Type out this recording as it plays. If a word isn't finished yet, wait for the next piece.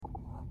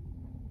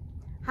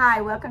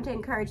Hi, welcome to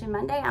Encouraging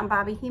Monday. I'm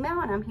Bobby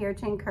Hemel and I'm here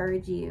to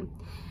encourage you.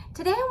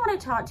 Today I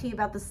want to talk to you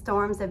about the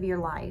storms of your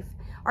life.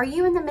 Are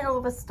you in the middle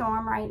of a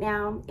storm right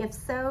now? If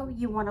so,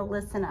 you want to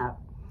listen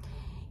up.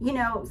 You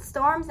know,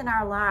 storms in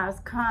our lives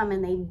come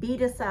and they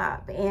beat us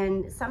up,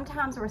 and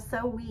sometimes we're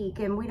so weak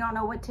and we don't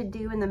know what to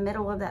do in the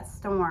middle of that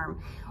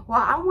storm.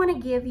 Well, I want to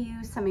give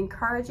you some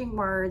encouraging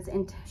words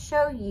and to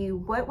show you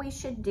what we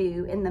should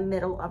do in the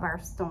middle of our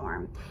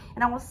storm.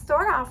 And I will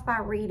start off by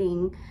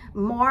reading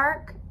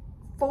Mark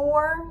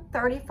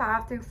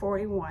 4:35 through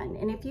 41.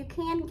 And if you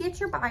can, get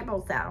your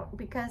Bibles out,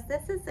 because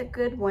this is a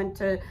good one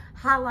to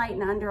highlight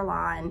and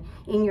underline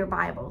in your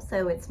Bible.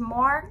 So it's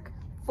Mark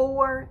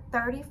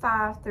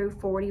 4:35 through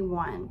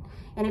 41.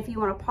 And if you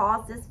want to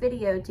pause this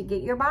video to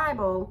get your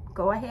Bible,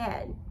 go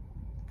ahead.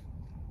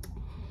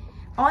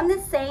 On the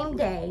same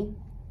day,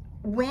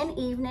 when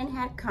evening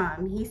had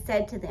come, he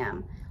said to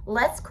them,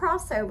 "Let's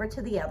cross over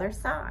to the other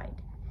side."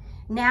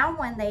 Now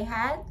when they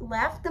had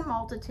left the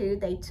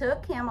multitude, they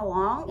took him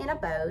along in a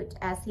boat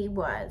as he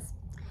was,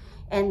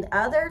 and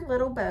other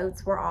little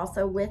boats were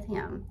also with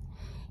him.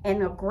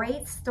 And a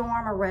great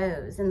storm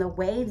arose, and the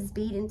waves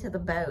beat into the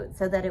boat,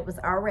 so that it was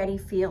already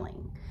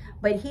filling.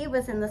 But he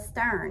was in the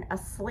stern,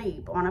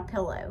 asleep on a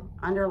pillow,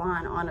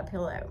 underline on a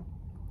pillow.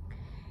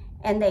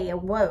 And they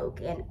awoke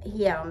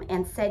him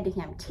and said to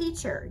him,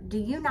 "Teacher, do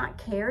you not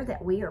care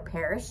that we are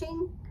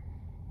perishing?"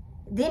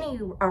 Then he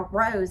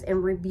arose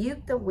and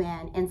rebuked the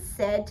wind and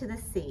said to the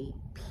sea,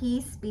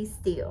 "Peace, be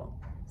still."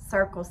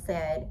 Circle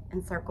said,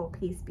 and circle,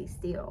 "Peace, be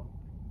still."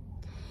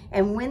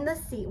 And when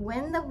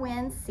the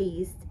wind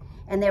ceased,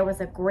 and there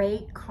was a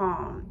great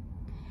calm,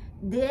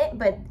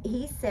 but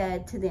he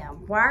said to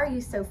them, "Why are you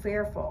so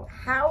fearful?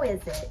 How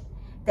is it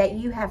that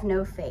you have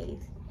no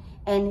faith?"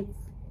 And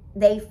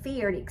they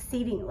feared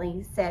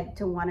exceedingly, said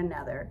to one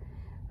another,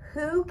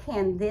 "Who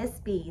can this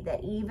be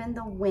that even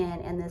the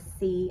wind and the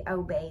sea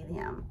obey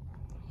him?"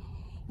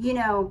 You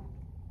know,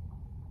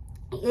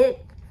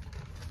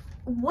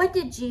 what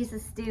did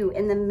Jesus do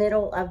in the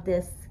middle of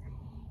this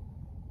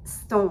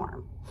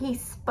storm? He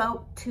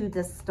spoke to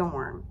the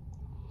storm.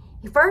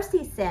 First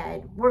he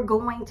said, "We're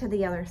going to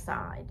the other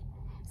side."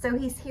 So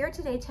he's here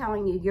today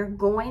telling you, you're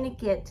going to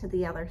get to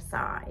the other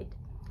side.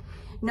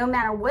 No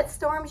matter what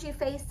storms you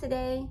face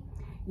today,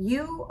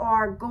 you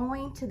are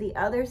going to the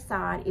other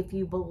side if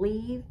you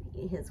believe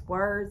his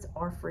words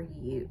are for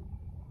you.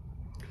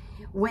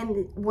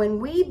 When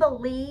we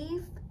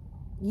believe,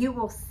 you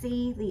will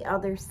see the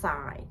other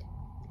side.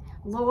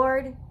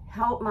 Lord,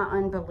 help my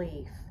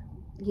unbelief.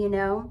 You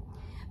know,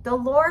 the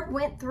Lord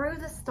went through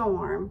the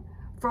storm.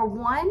 For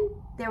one,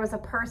 there was a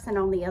person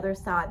on the other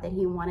side that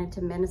he wanted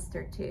to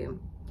minister to.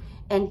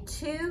 And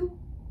two,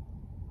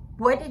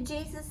 what did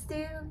Jesus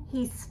do?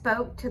 He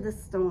spoke to the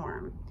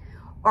storm.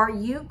 Are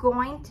you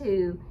going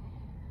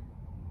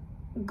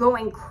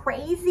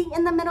crazy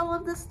in the middle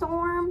of the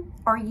storm?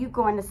 Or are you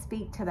going to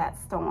speak to that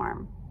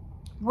storm?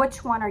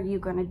 Which one are you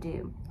going to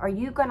do? Are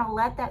you going to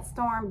let that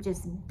storm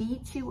just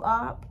beat you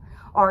up?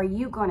 Or are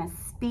you going to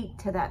speak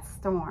to that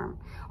storm?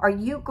 Are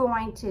you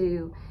going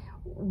to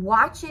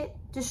watch it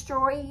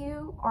destroy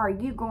you? Or are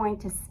you going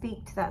to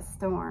speak to that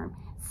storm?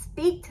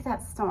 Speak to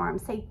that storm.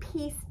 Say,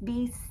 "Peace,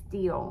 be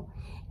still."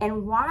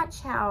 And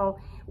watch how,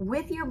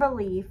 with your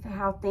belief,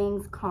 how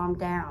things calm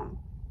down.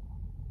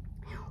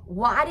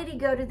 Why did he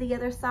go to the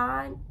other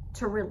side?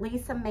 To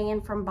release a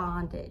man from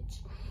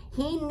bondage.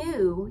 He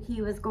knew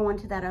he was going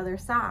to that other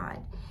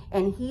side.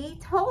 And he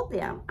told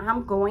them,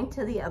 "I'm going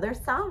to the other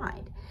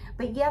side."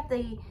 But yet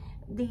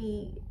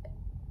the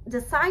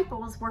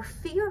disciples were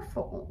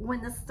fearful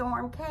when the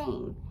storm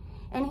came.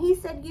 And he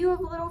said, "You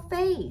have little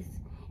faith."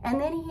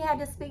 And then he had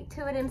to speak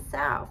to it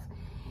himself.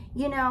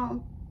 You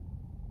know,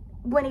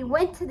 when he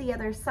went to the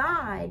other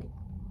side,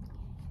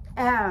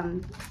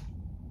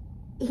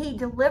 he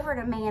delivered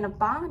a man of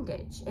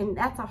bondage. And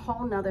that's a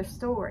whole nother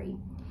story.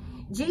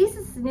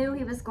 Jesus knew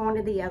he was going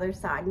to the other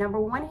side. Number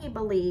one, he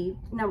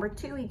believed. Number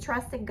two, he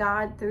trusted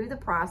God through the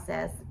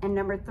process. And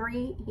number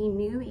three, he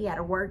knew he had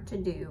a work to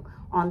do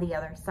on the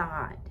other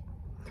side.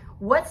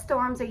 What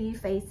storms are you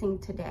facing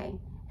today?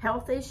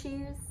 Health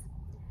issues,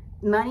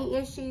 money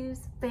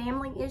issues,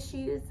 family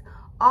issues,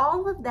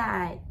 all of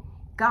that.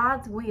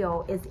 God's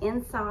will is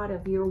inside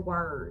of your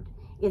word.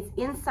 It's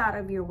inside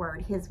of your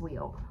word, his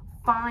will.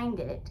 Find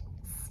it.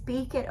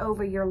 Speak it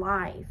over your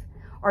life.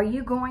 Are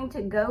you going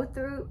to go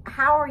through,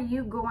 how are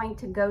you going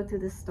to go through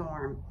the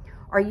storm?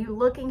 Are you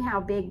looking how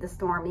big the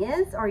storm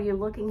is? Or are you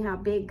looking how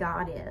big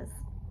God is?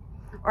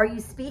 Are you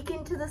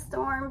speaking to the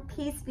storm,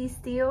 "Peace, be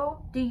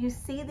still"? Do you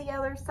see the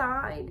other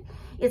side?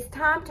 It's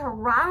time to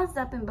rise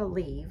up and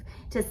believe,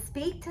 to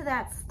speak to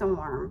that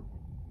storm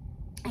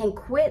and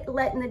quit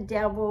letting the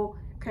devil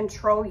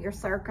control your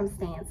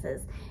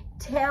circumstances.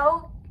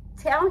 Tell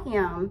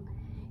him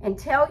and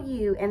tell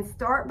you and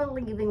start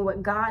believing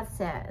what God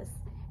says.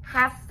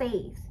 Have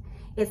faith.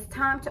 It's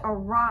time to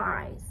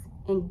arise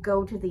and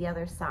go to the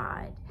other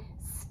side.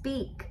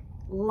 Speak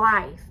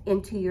life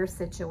into your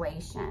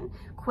situation.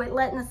 Quit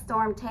letting the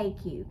storm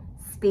take you.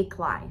 Speak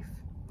life.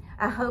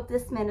 I hope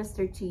this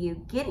ministered to you.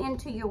 Get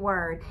into your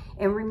word,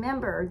 and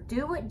remember,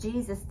 do what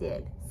Jesus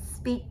did.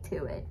 Speak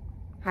to it.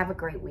 Have a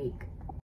great week.